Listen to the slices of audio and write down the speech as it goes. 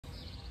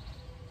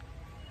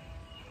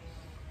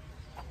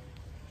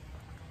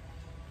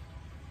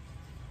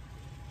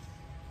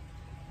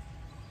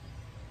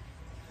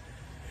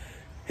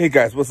Hey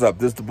guys, what's up?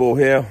 This is the Bull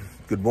here.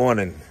 Good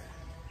morning.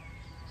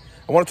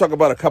 I want to talk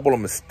about a couple of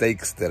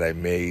mistakes that I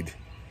made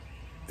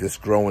this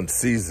growing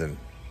season.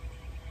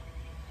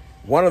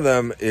 One of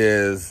them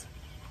is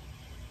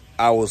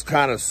I was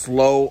kind of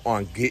slow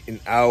on getting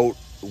out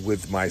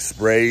with my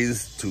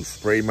sprays to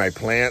spray my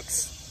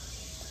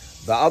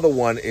plants. The other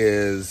one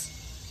is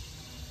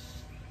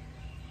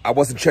I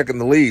wasn't checking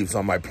the leaves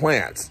on my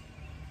plants.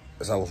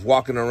 As I was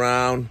walking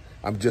around,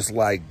 I'm just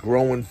like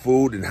growing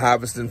food and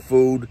harvesting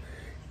food,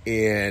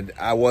 and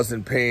I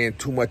wasn't paying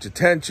too much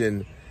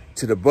attention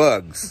to the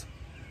bugs.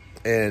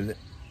 And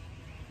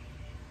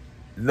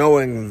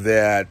knowing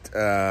that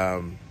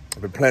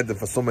I've been planting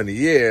for so many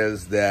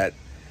years that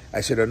I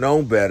should have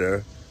known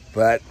better,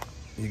 but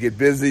you get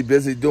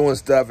busy doing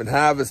stuff and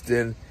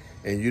harvesting,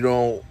 and you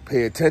don't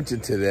pay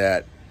attention to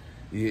that,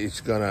 it's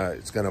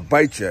gonna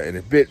bite you, and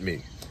it bit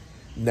me.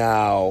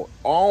 Now,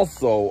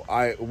 also,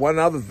 one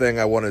other thing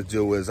I want to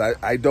do is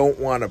I don't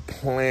want to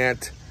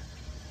plant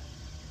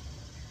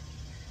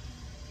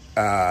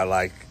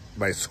like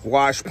my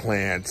squash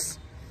plants.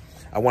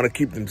 I want to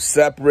keep them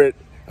separate.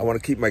 I want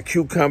to keep my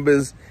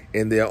cucumbers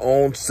in their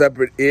own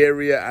separate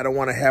area. I don't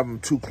want to have them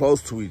too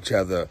close to each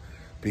other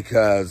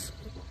because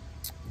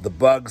the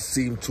bugs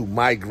seem to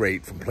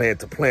migrate from plant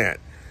to plant.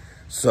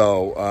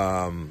 So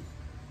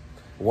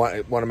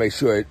want to make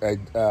sure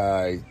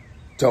I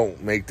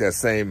don't make that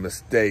same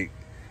mistake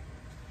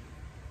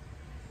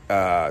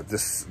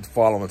this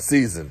following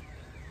season.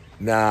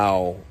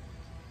 Now,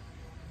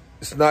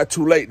 it's not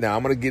too late now.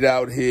 I'm going to get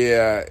out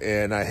here,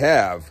 and I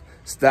have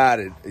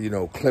started,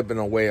 clipping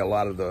away a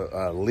lot of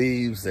the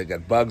leaves that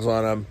got bugs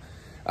on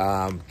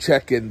them,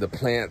 checking the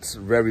plants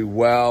very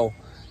well.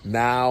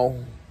 Now,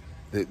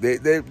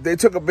 they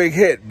took a big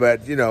hit,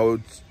 but,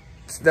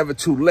 it's never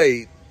too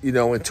late,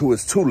 until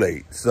it's too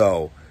late.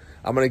 So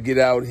I'm going to get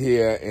out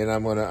here, and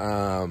I'm going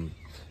to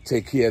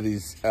take care of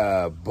these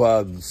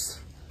bugs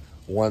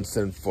once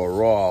and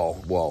for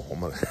all. Well, I'm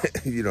gonna,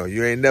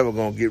 you ain't never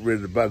going to get rid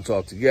of the bugs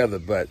altogether,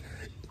 but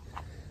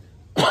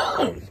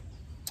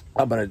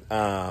I'm going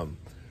to,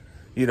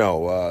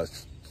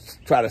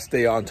 try to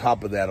stay on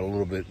top of that a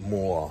little bit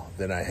more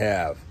than I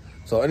have.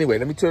 So anyway,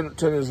 let me turn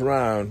this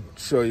around,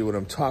 show you what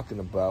I'm talking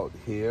about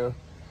here.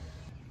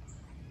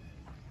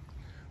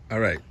 All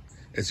right,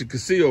 as you can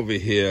see over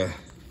here,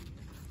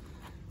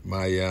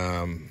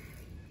 my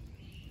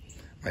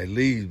my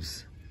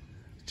leaves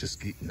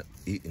just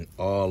eating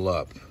all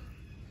up,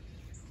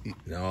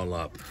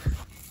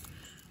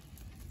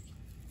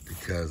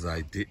 because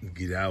I didn't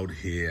get out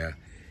here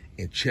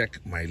and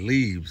check my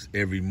leaves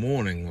every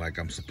morning like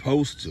I'm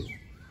supposed to.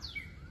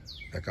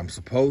 Like I'm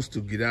supposed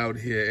to get out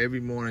here every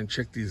morning,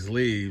 check these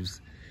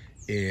leaves,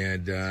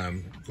 and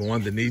go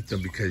underneath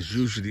them, because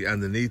usually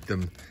underneath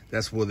them,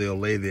 that's where they'll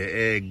lay their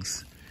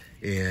eggs,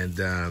 and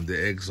the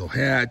eggs will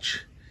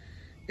hatch,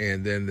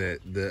 and then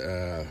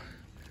the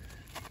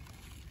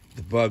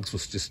bugs will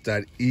just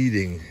start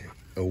eating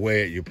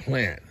away at your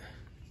plant.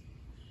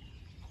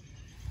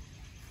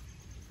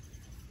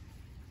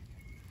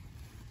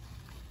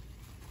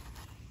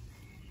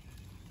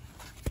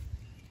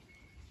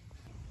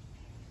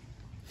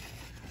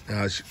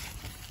 Now, as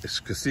you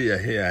can see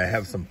here, I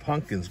have some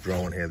pumpkins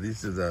growing here.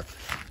 These are the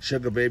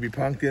sugar baby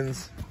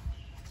pumpkins.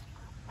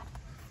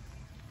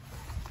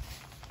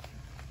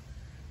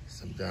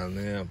 Some down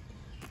there,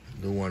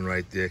 new one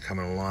right there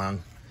coming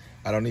along.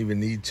 I don't even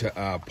need to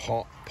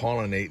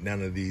pollinate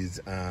none of these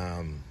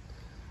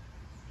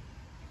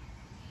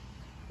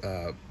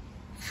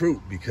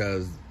fruit,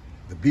 because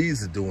the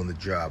bees are doing the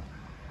job.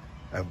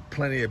 I have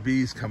plenty of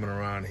bees coming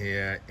around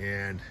here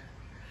and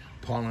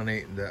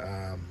pollinating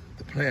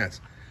the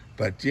plants.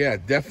 But yeah,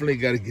 definitely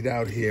got to get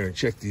out here and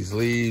check these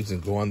leaves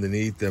and go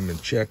underneath them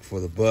and check for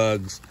the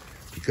bugs,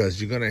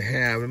 because you're gonna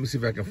have, let me see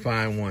if I can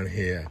find one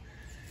here.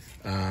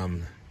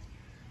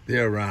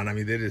 They're around. I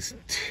mean, they're just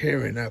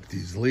tearing up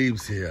these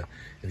leaves here.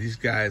 And these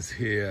guys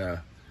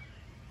here,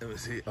 let me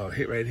see. Oh,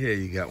 right here,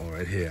 you got one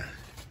right here.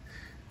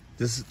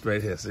 This is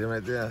right here. See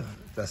right there?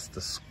 That's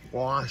the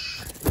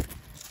squash. Let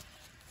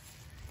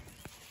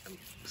me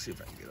see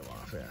if I can get them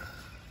off here.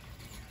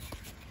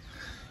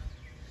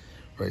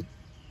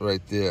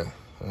 Right there,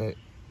 right?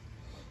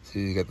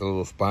 See, you got the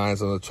little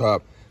spines on the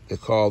top. They're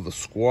called the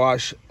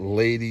squash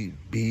lady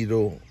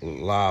beetle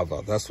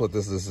larva. That's what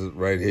this is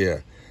right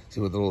here. See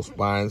with the little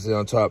spines there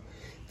on top?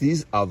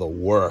 These are the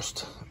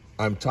worst.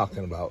 I'm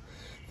talking about.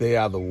 They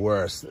are the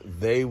worst.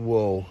 They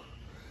will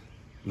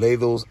lay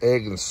those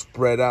eggs and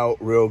spread out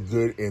real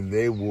good, and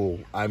they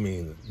will, I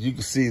mean, you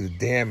can see the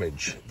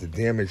damage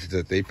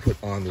that they put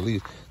on the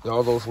leaves.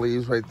 All those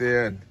leaves right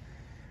there,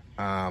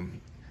 and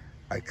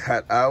I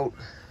cut out.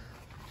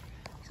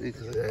 See,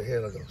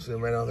 here, look, I'm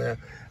sitting right on there.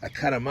 I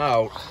cut them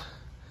out.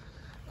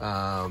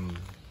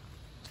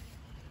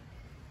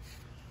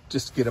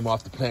 Just to get them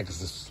off the plant,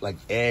 because it's like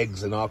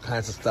eggs and all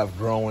kinds of stuff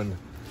growing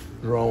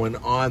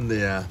on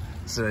there.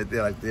 So right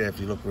there, like there, if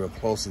you look real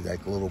closely,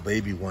 like little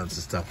baby ones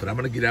and stuff. But I'm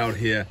gonna get out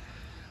here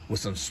with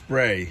some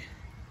spray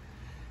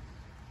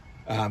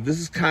This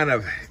is kind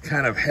of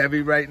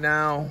heavy right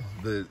now,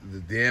 the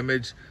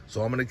damage.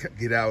 So I'm gonna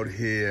get out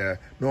here.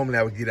 Normally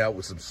I would get out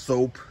with some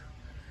soap,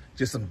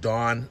 just some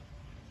Dawn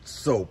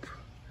soap,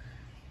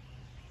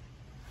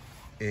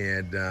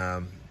 and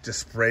just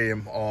spray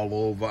them all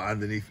over,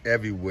 underneath,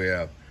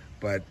 everywhere.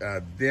 But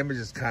damage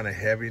is kind of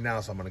heavy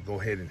now, so I'm gonna go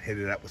ahead and hit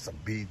it up with some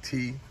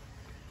BT.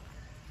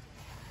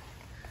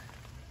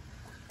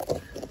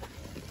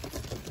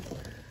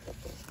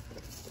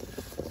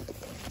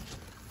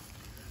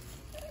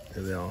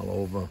 And they're all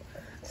over.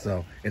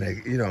 So, and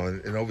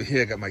and over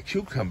here I got my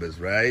cucumbers,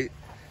 right?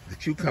 The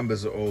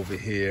cucumbers are over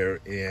here,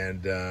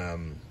 and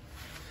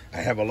I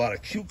have a lot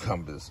of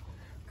cucumbers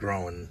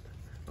growing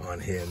on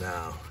here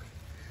now.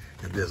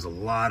 And there's a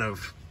lot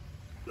of,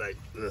 like,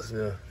 this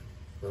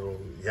little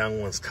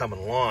young ones coming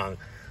along.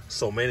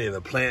 So many of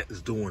the plant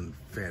is doing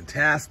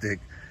fantastic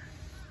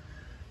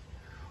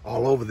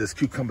all over this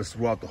cucumbers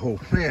throughout the whole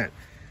plant.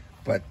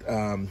 But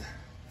I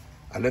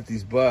let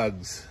these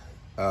bugs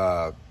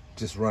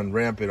just run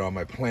rampant on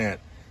my plant,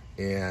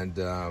 and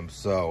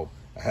so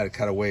I had to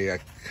cut away. I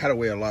cut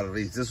away a lot of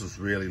these. This was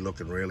really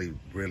looking really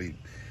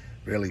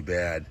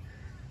bad,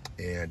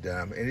 and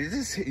it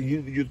just,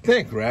 you'd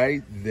think,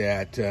 right,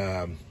 that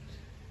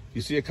you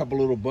see a couple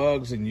little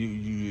bugs and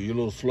you're a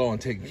little slow on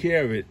taking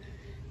care of it,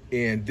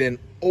 and then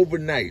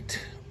overnight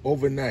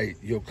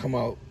you'll come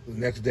out the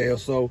next day or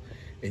so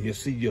and you'll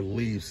see your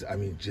leaves, I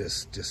mean,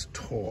 just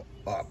tore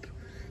up,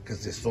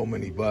 because there's so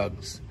many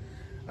bugs.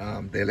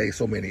 They lay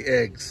so many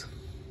eggs.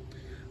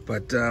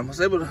 But I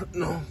was able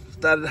to,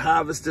 started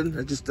harvesting.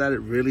 I just started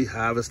really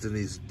harvesting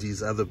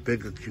these other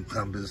bigger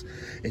cucumbers.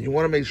 And you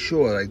want to make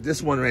sure, like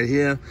this one right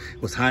here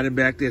was hiding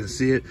back there to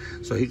see it.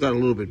 So he got a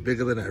little bit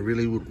bigger than I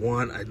really would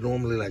want. I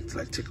normally like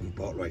to take them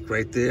about like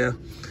right there,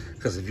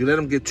 because if you let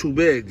them get too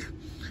big,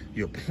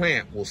 your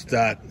plant will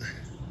start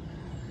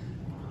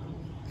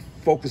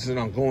focusing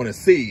on going to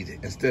seed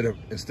instead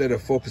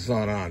of focusing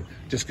on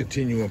just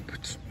continuing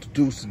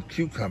producing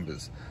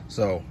cucumbers.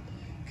 So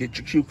get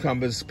your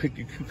cucumbers, pick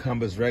your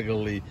cucumbers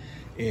regularly,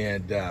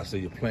 and so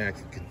your plant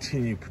can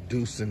continue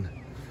producing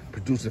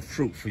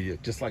fruit for you,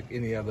 just like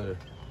any other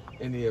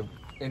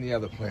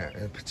plant,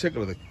 in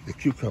particular the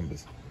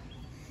cucumbers.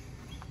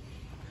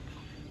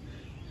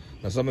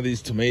 Now some of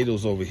these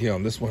tomatoes over here,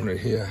 on this one right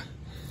here,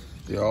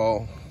 they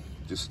all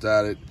just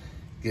started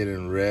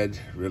getting red,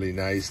 really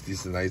nice.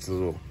 These are nice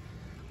little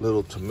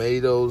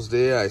tomatoes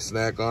there. I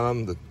snack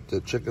on them, the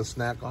chicken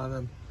snack on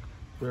them,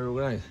 very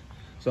nice.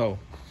 So,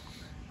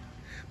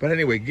 but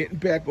anyway, getting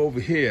back over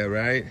here,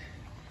 right?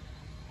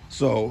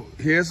 So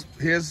here's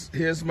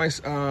my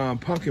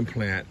pumpkin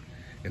plant,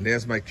 and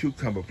there's my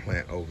cucumber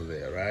plant over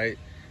there, right?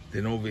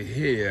 Then over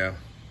here,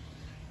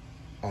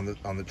 on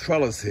the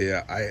trellis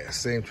here,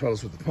 same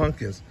trellis with the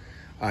pumpkins,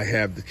 I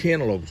have the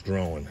cantaloupes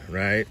growing,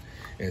 right?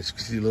 And you can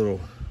see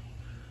little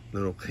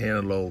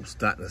cantaloupes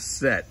starting to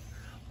set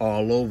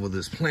all over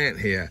this plant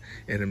here.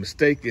 And the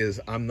mistake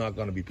is I'm not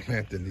going to be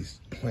planting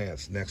these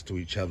plants next to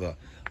each other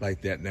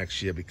like that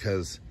next year,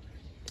 because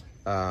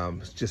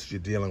it's just, you're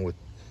dealing with,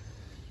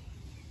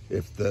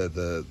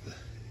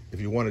 if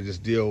you want to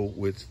just deal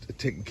with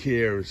taking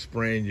care of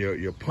spraying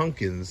your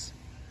pumpkins,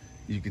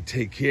 you can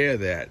take care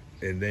of that,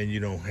 and then you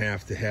don't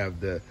have to have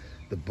the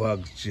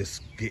bugs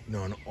just getting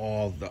on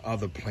all the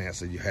other plants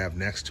that you have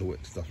next to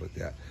it, stuff like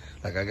that.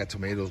 Like I got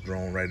tomatoes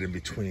growing right in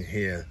between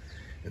here,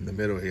 in the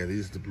middle here.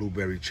 These are the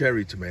blueberry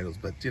cherry tomatoes,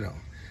 but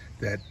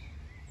that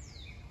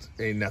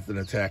ain't nothing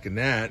attacking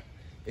that.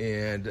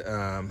 And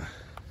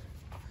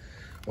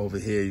over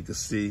here you can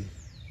see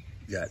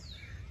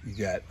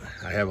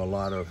I have a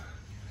lot of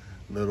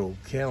little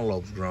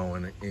cantaloupes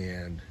growing,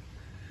 and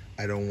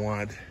I don't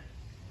want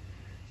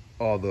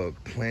all the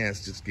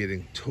plants just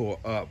getting tore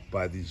up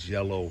by these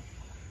yellow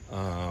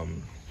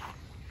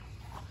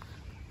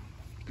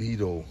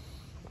beetle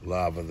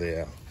larvae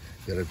there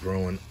that are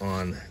growing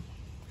on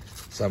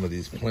some of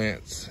these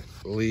plants'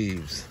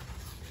 leaves.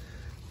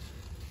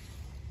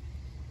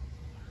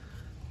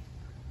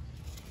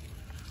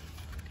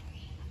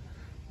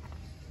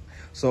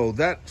 So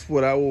that's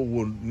what I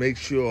will make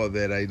sure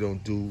that I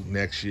don't do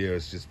next year,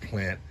 is just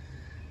plant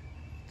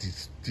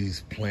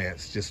these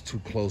plants just too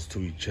close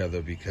to each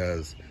other,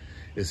 because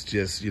it's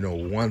just,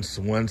 once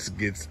it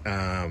gets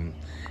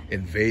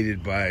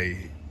invaded by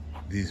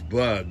these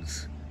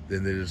bugs,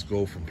 then they just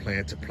go from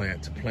plant to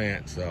plant to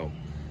plant. So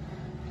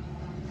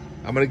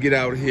I'm gonna get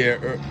out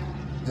here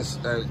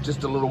just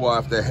a little while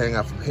after I hang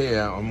out from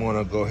here. I'm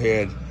gonna go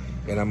ahead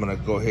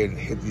and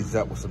hit these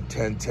up with some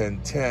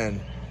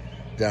 10-10-10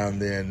 down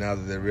there, now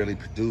that they're really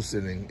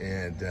producing,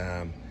 and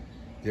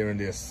they're in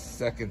their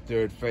second,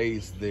 third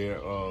phase there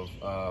of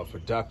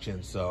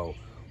production. So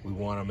we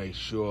want to make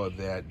sure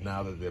that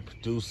now that they're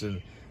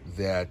producing,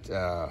 that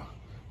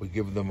we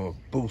give them a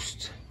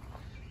boost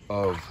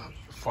of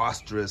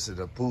phosphorus and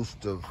a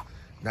boost of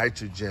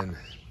nitrogen.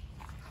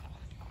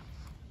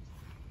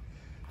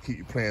 Keep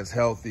your plants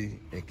healthy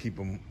and keep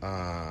them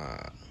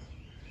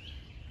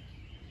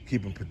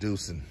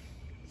producing.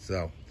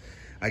 So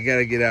I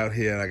gotta get out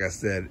here, like I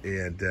said,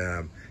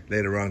 and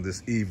later on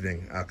this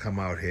evening, I'll come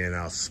out here and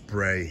I'll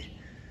spray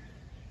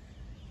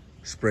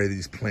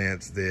these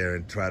plants there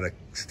and try to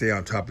stay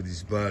on top of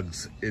these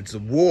bugs. It's a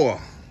war.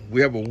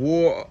 We have a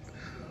war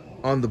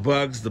on the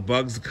bugs. The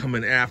bugs are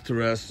coming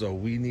after us, so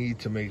we need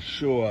to make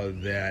sure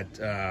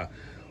that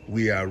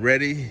we are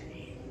ready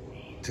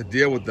to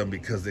deal with them,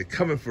 because they're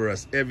coming for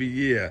us every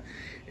year,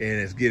 and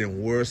it's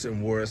getting worse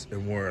and worse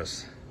and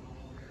worse.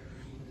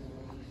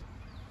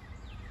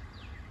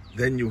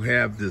 Then you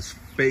have this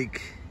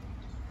fake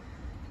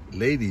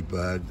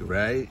ladybug,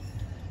 right?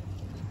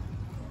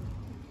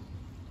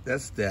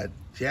 That's that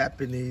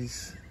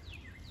Japanese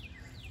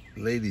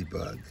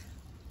ladybug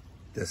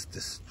that's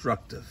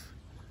destructive.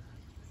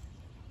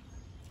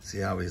 See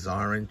how he's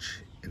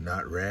orange and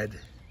not red?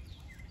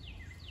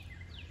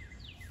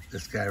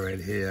 This guy right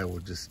here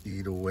will just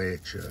eat away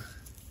at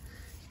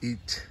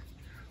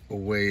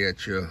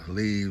your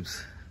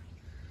leaves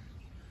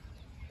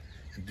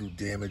and do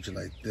damage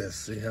like this.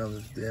 See how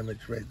there's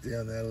damage right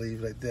there on that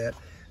leaf like that?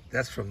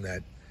 That's from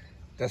that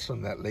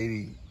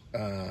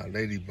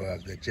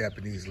ladybug, that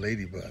Japanese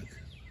ladybug.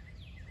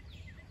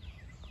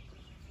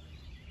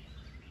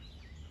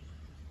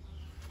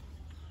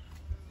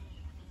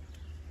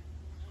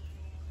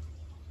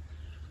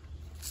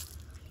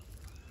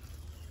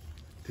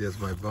 There's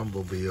my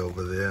bumblebee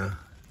over there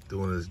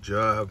doing his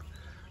job,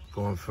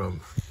 going from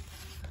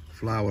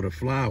flower to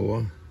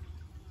flower.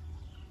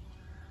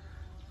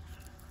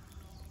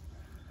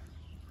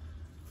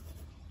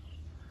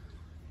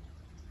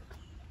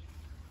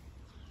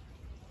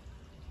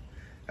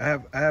 I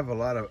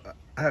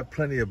have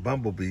plenty of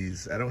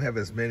bumblebees. I don't have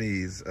as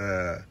many as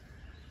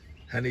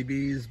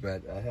honeybees,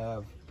 but I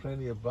have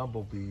plenty of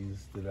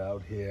bumblebees that are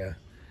out here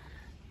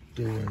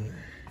doing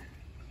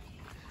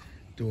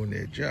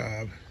their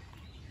job.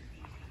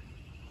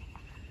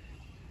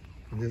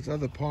 And there's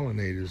other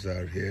pollinators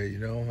out here, you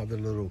know, other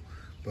little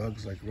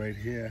bugs like right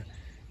here.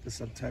 There's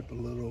some type of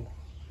little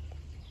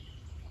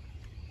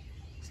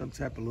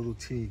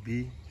teeny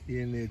bee.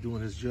 He in there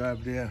doing his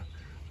job there,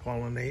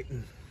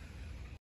 pollinating.